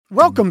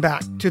Welcome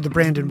back to The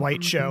Brandon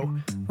White Show,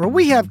 where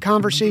we have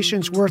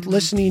conversations worth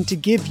listening to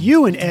give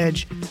you an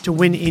edge to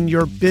win in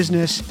your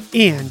business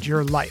and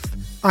your life.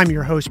 I'm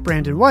your host,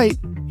 Brandon White.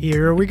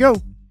 Here we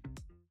go.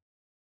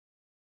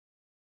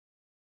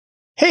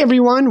 Hey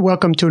everyone,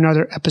 welcome to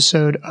another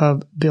episode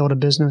of Build a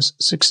Business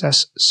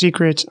Success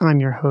Secrets.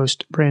 I'm your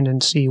host, Brandon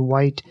C.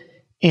 White,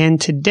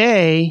 and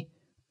today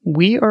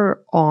we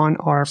are on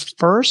our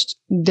first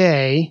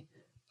day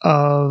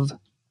of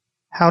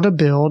how to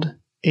build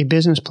a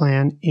business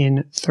plan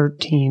in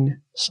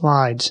 13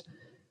 slides.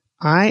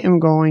 I am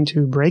going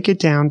to break it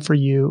down for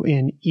you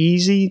in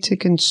easy to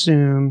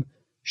consume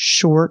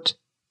short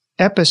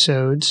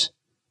episodes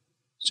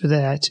so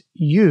that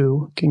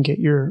you can get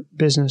your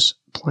business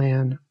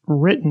plan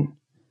written.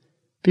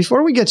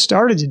 Before we get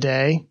started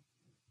today,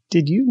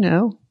 did you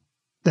know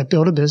that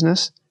Build a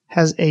Business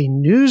has a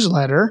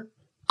newsletter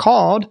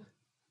called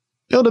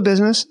Build a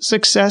Business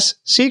Success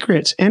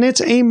Secrets? And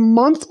it's a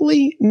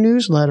monthly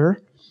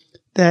newsletter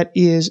that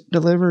is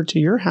delivered to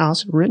your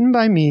house, written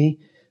by me,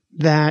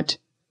 that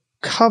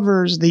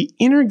covers the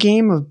inner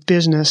game of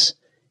business.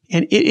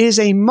 And it is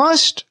a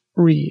must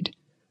read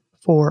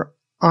for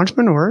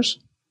entrepreneurs,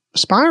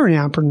 aspiring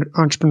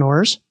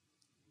entrepreneurs,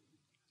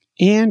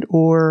 and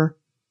or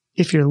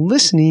if you're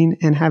listening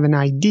and have an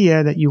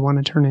idea that you want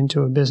to turn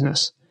into a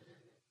business.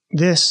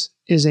 This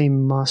is a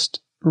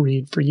must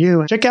read for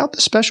you. Check out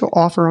the special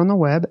offer on the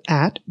web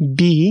at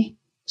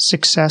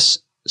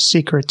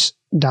bsuccesssecrets.com.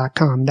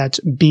 That's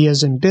B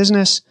as in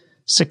business,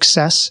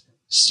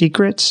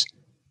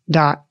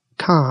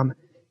 successsecrets.com.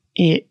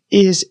 It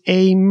is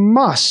a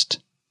must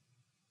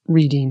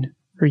reading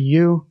for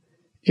you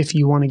if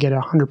you want to get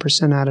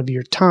 100% out of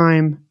your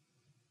time,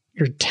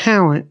 your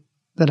talent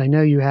that I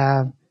know you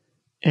have,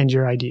 and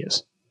your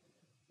ideas.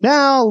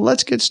 Now,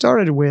 let's get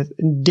started with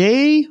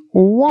day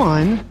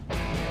one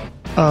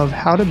of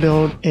how to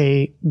build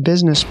a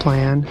business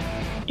plan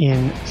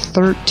in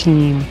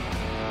 13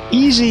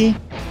 easy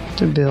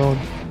to build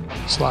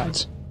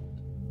slides.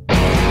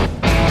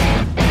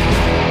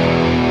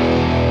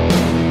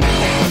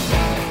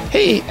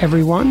 Hey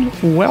everyone,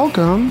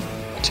 welcome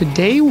to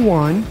day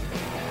one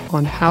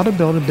on how to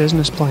build a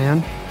business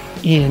plan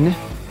in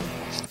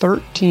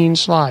 13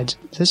 slides.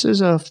 This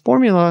is a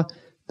formula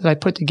that I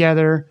put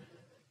together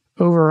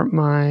over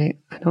my,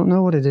 I don't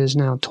know what it is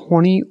now,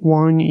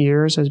 21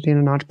 years as being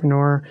an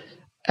entrepreneur.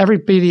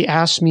 Everybody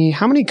asks me,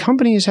 how many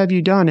companies have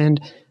you done? And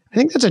I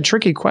think that's a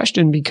tricky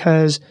question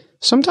because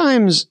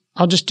sometimes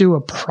I'll just do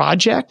a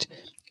project,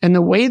 and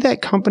the way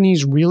that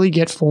companies really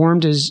get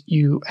formed is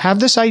you have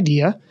this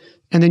idea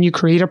and then you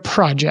create a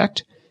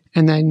project,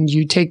 and then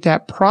you take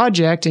that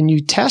project and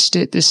you test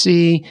it to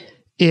see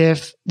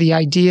if the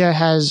idea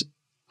has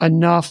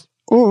enough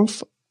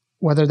oomph,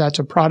 whether that's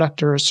a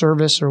product or a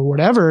service or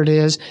whatever it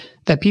is,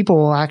 that people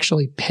will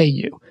actually pay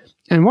you.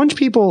 And once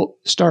people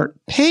start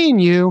paying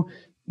you,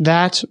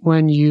 that's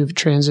when you've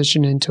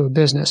transitioned into a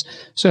business.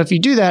 So if you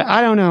do that,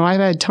 I don't know, I've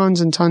had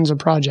tons and tons of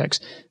projects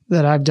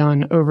that I've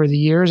done over the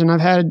years, and I've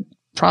had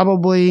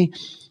probably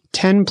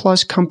 10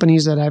 plus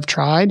companies that I've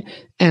tried,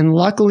 and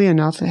luckily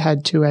enough,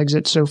 had 2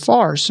 exits so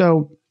far.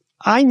 So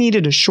I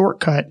needed a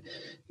shortcut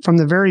from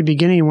the very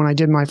beginning when I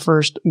did my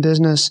first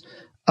business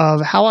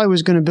of how I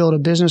was going to build a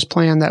business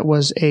plan that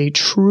was a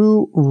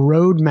true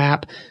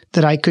roadmap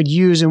that I could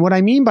use. And what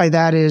I mean by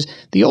that is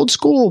the old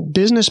school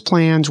business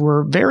plans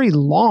were very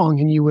long,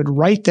 and you would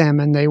write them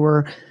and they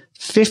were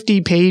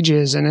 50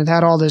 pages and it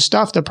had all this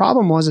stuff. The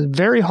problem was it's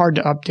very hard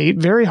to update,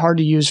 very hard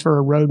to use for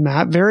a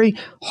roadmap, very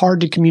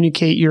hard to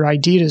communicate your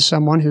idea to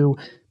someone who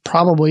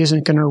probably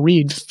isn't going to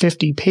read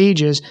 50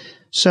 pages.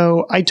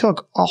 So I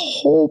took a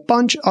whole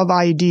bunch of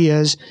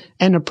ideas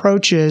and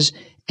approaches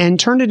and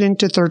turned it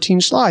into 13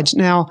 slides.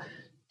 Now,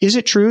 is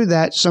it true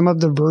that some of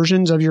the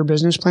versions of your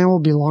business plan will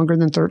be longer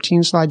than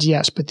 13 slides?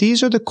 Yes, but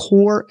these are the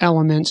core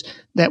elements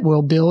that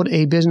will build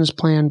a business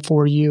plan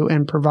for you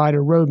and provide a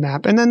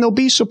roadmap. And then there'll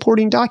be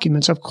supporting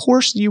documents. Of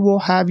course, you will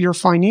have your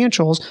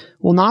financials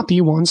will not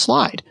be one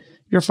slide.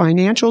 Your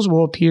financials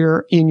will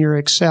appear in your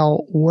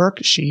Excel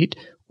worksheet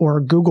or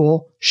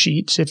Google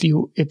Sheets if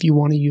you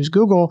want to use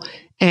Google.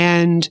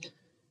 And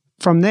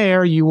from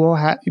there, you will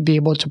be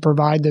able to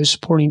provide those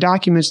supporting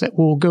documents that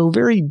will go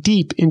very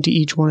deep into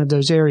each one of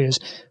those areas.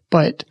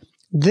 But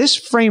this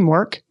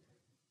framework,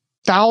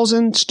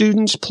 1,000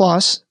 students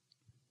plus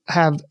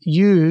have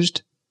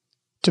used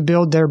to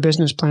build their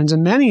business plans,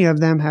 and many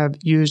of them have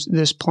used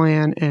this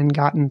plan and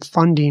gotten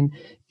funding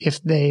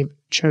if they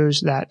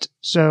chose that.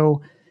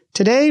 So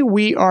today,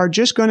 we are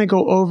just going to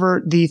go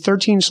over the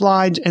 13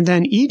 slides, and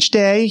then each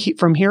day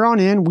from here on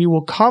in, we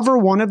will cover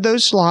one of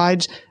those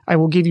slides. I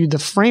will give you the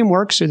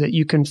framework so that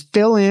you can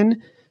fill in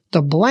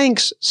the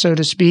blanks, so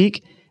to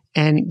speak,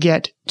 and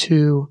get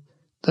to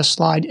the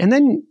slide. And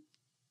then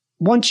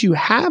once you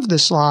have the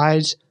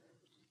slides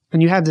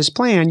and you have this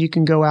plan, you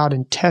can go out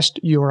and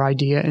test your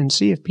idea and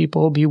see if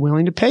people will be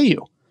willing to pay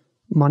you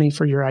money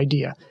for your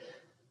idea.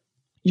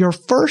 Your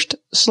first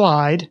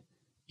slide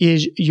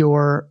is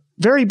your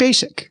very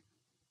basic.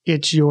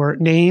 It's your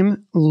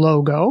name,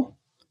 logo,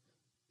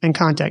 and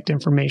contact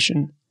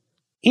information.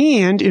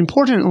 And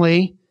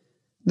importantly,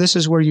 this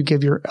is where you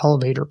give your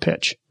elevator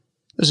pitch.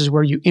 This is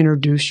where you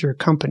introduce your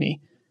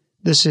company.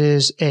 This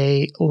is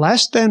a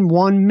less than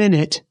 1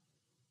 minute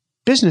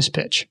business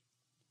pitch.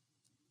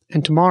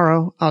 And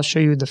tomorrow, I'll show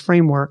you the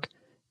framework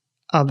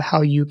of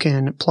how you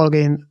can plug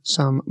in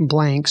some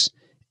blanks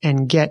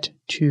and get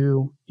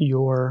to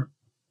your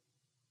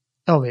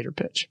elevator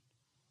pitch.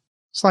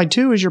 Slide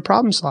 2 is your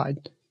problem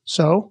slide.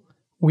 So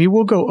we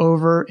will go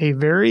over a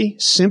very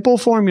simple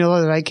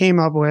formula that I came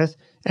up with.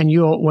 And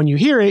when you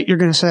hear it, you're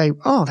going to say,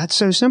 oh, that's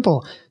so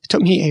simple. It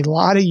took me a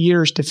lot of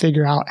years to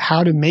figure out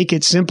how to make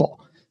it simple.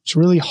 It's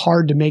really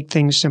hard to make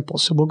things simple.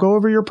 So we'll go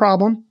over your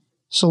problem,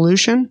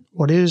 solution.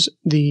 What is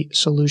the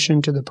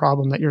solution to the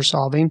problem that you're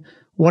solving?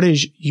 What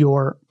is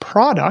your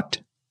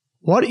product?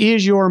 What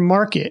is your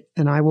market?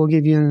 And I will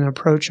give you an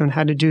approach on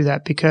how to do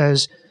that,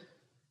 because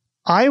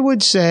I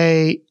would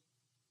say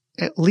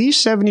at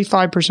least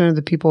 75% of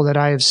the people that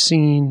I have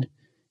seen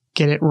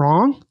get it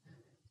wrong.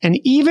 And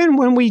even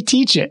when we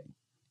teach it,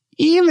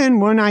 even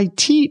when I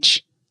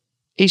teach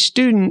a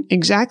student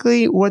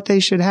exactly what they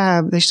should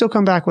have, they still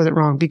come back with it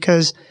wrong,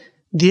 because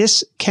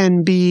this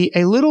can be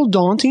a little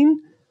daunting,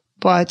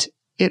 but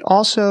it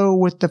also,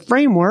 with the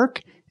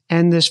framework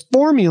and this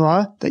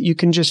formula that you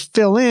can just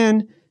fill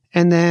in,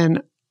 and then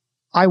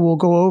I will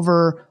go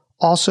over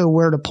also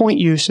where to point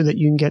you so that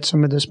you can get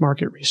some of this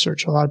market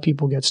research. A lot of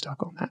people get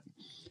stuck on that.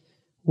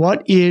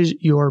 What is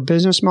your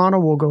business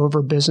model? We'll go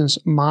over business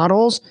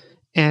models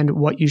and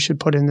what you should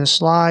put in this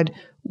slide.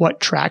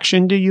 What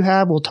traction do you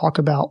have? We'll talk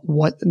about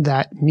what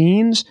that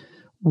means.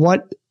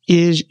 What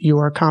is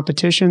your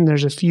competition?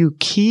 There's a few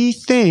key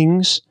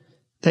things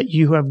that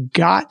you have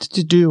got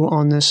to do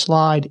on this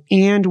slide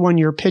and when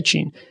you're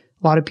pitching.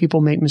 A lot of people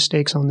make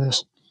mistakes on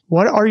this.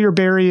 What are your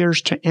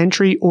barriers to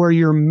entry or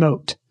your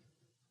moat?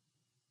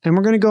 And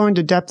we're going to go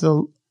into depth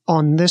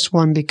on this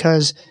one,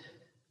 because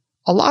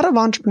a lot of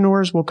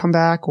entrepreneurs will come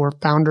back, or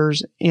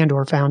founders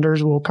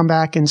will come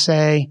back and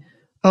say,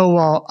 oh,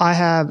 well, I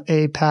have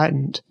a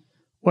patent.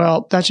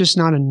 Well, that's just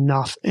not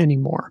enough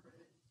anymore.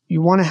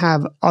 You want to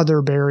have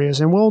other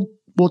barriers, and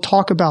we'll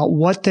talk about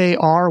what they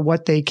are,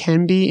 what they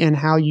can be, and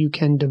how you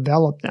can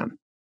develop them.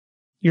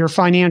 Your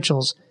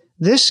financials.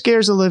 This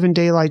scares the living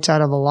daylights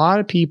out of a lot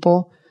of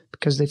people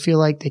because they feel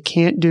like they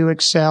can't do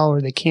Excel,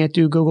 or they can't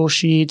do Google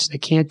Sheets, they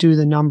can't do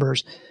the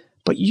numbers.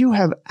 But you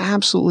have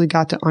absolutely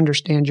got to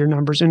understand your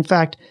numbers. In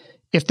fact,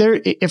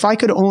 if I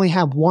could only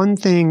have one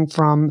thing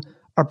from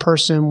a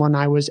person when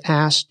I was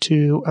asked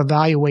to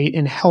evaluate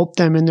and help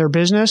them in their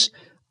business,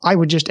 I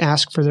would just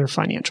ask for their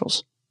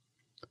financials.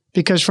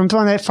 Because from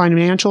that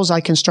financials,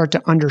 I can start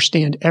to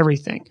understand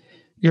everything.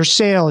 Your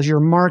sales, your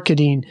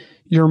marketing,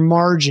 your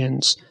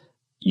margins,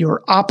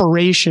 your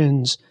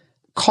operations,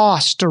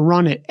 costs to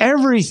run it,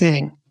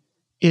 everything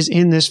is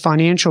in this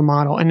financial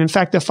model. And in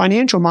fact, the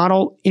financial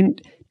model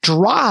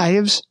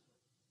drives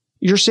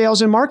your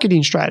sales and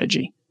marketing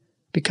strategy,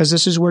 because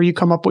this is where you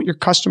come up with your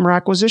customer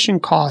acquisition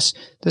costs.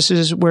 This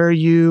is where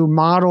you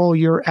model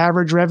your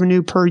average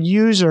revenue per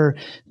user.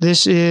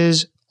 This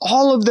is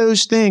all of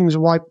those things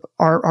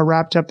are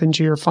wrapped up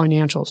into your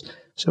financials.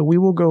 So we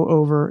will go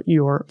over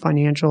your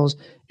financials,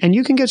 and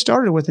you can get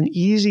started with an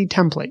easy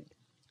template.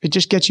 It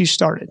just gets you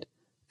started.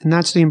 And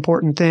that's the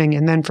important thing.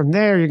 And then from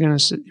there, you're going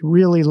to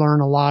really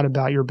learn a lot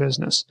about your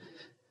business.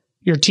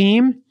 Your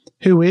team,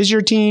 who is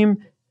your team,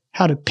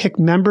 how to pick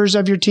members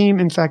of your team.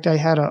 In fact, I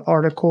had an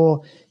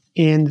article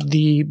in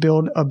the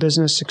Build a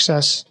Business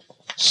Success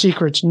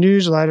Secrets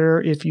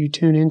newsletter. If you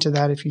tune into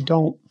that, if you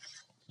don't,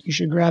 you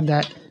should grab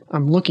that.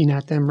 I'm looking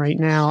at them right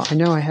now. I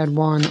know I had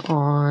one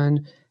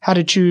on how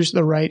to choose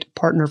the right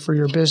partner for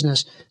your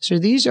business. So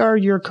these are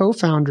your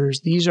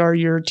co-founders. These are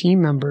your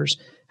team members.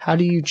 How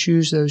do you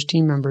choose those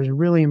team members?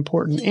 Really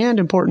important, and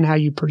important how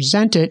you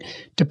present it,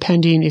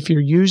 depending if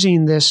you're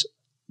using this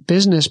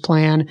business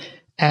plan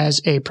as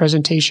a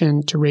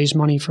presentation to raise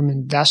money from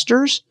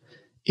investors,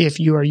 if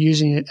you are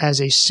using it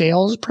as a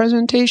sales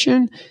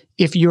presentation,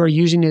 if you are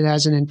using it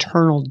as an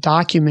internal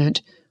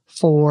document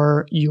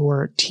for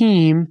your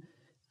team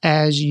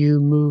as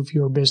you move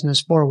your business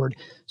forward.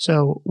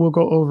 So we'll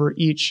go over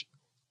each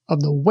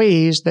of the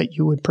ways that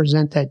you would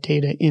present that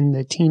data in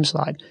the team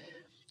slide.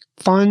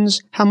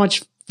 Funds, how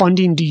much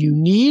funding do you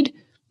need?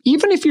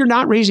 Even if you're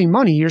not raising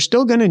money, you're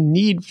still going to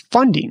need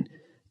funding.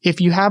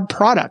 If you have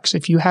products,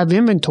 if you have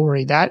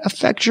inventory, that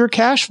affects your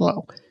cash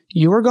flow.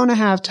 You are going to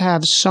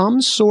have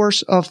some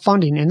source of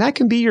funding, and that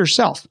can be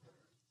yourself.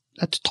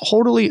 That's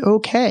totally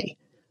okay.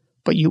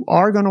 But you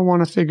are going to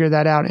want to figure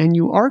that out, and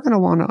you are going to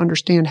want to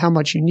understand how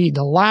much you need.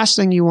 The last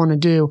thing you want to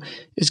do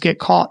is get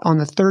caught on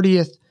the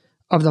 30th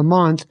of the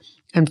month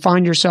and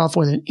find yourself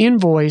with an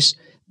invoice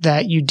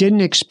that you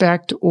didn't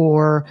expect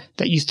or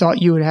that you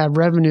thought you would have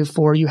revenue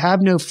for. You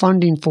have no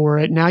funding for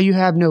it. Now you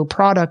have no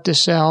product to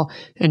sell,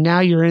 and now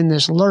you're in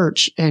this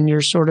lurch and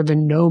you're sort of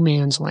in no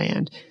man's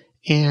land.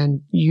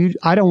 And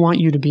I don't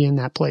want you to be in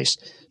that place.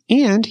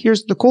 And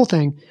here's the cool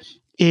thing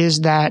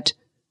is that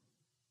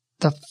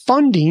The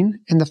funding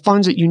and the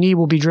funds that you need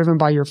will be driven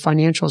by your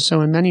financials.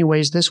 So in many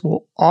ways, this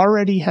will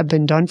already have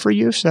been done for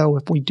you. So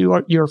if we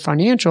do your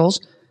financials,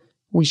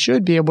 we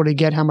should be able to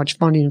get how much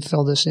funding and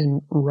fill this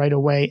in right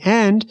away.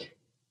 And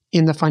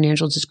in the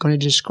financials, it's going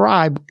to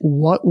describe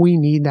what we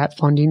need that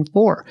funding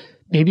for.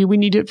 Maybe we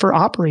need it for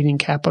operating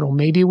capital.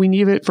 Maybe we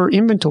need it for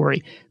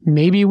inventory.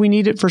 Maybe we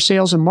need it for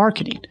sales and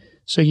marketing.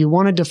 So you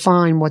want to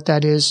define what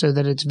that is so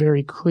that it's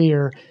very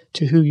clear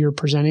to who you're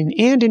presenting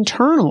and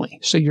internally,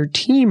 so your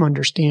team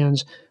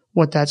understands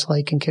what that's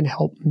like and can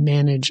help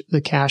manage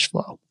the cash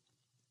flow.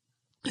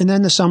 And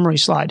then the summary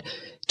slide.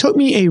 It took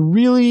me a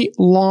really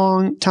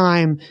long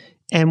time.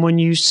 And when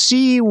you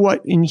see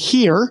what in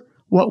here,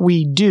 what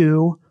we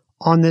do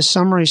on this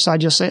summary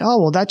slide, you'll say,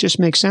 oh, well, that just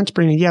makes sense,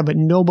 Brina. Yeah, but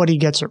nobody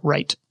gets it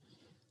right.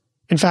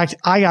 In fact,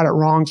 I got it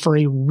wrong for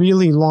a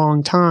really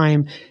long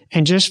time.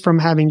 And just from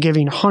having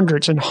given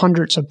hundreds and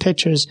hundreds of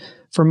pitches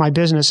for my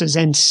businesses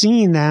and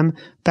seeing them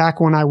back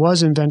when I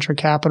was in venture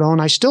capital,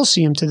 and I still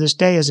see them to this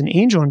day as an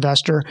angel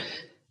investor,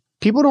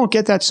 people don't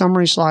get that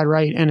summary slide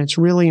right. And it's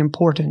really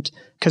important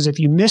because if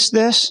you miss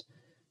this,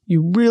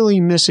 you really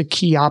miss a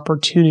key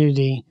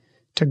opportunity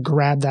to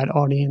grab that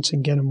audience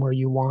and get them where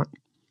you want.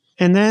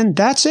 And then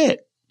that's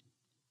it.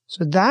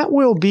 So that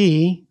will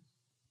be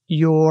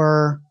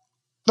your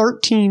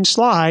 13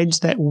 slides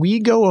that we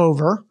go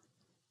over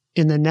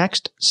in the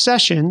next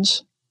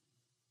sessions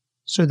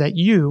so that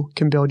you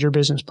can build your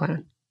business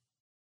plan.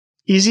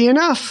 Easy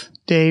enough.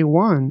 Day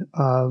 1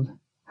 of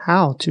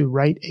how to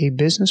write a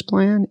business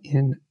plan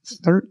in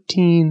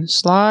 13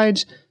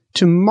 slides.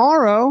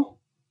 Tomorrow,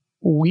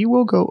 we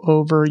will go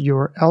over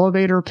your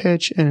elevator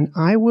pitch and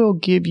I will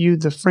give you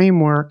the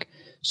framework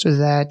so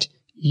that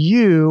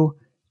you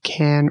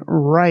can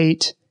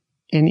write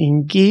an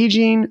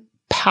engaging,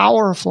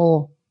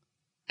 powerful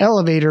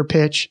elevator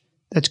pitch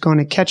that's going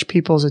to catch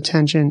people's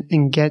attention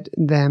and get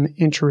them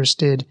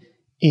interested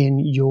in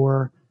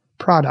your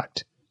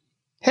product.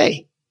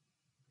 Hey,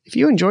 if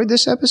you enjoyed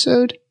this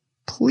episode,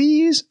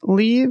 please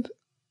leave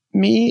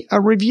me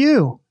a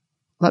review.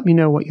 Let me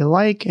know what you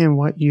like and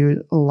what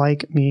you'd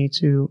like me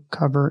to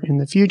cover in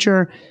the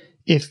future.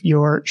 If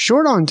you're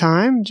short on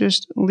time,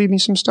 just leave me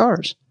some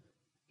stars.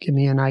 Give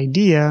me an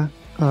idea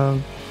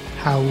of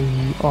how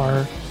we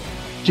are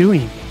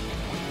doing.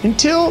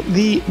 Until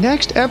the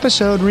next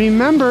episode,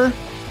 remember,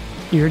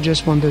 you're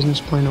just one business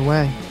plan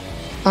away.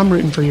 I'm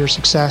rooting for your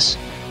success.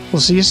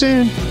 We'll see you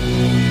soon.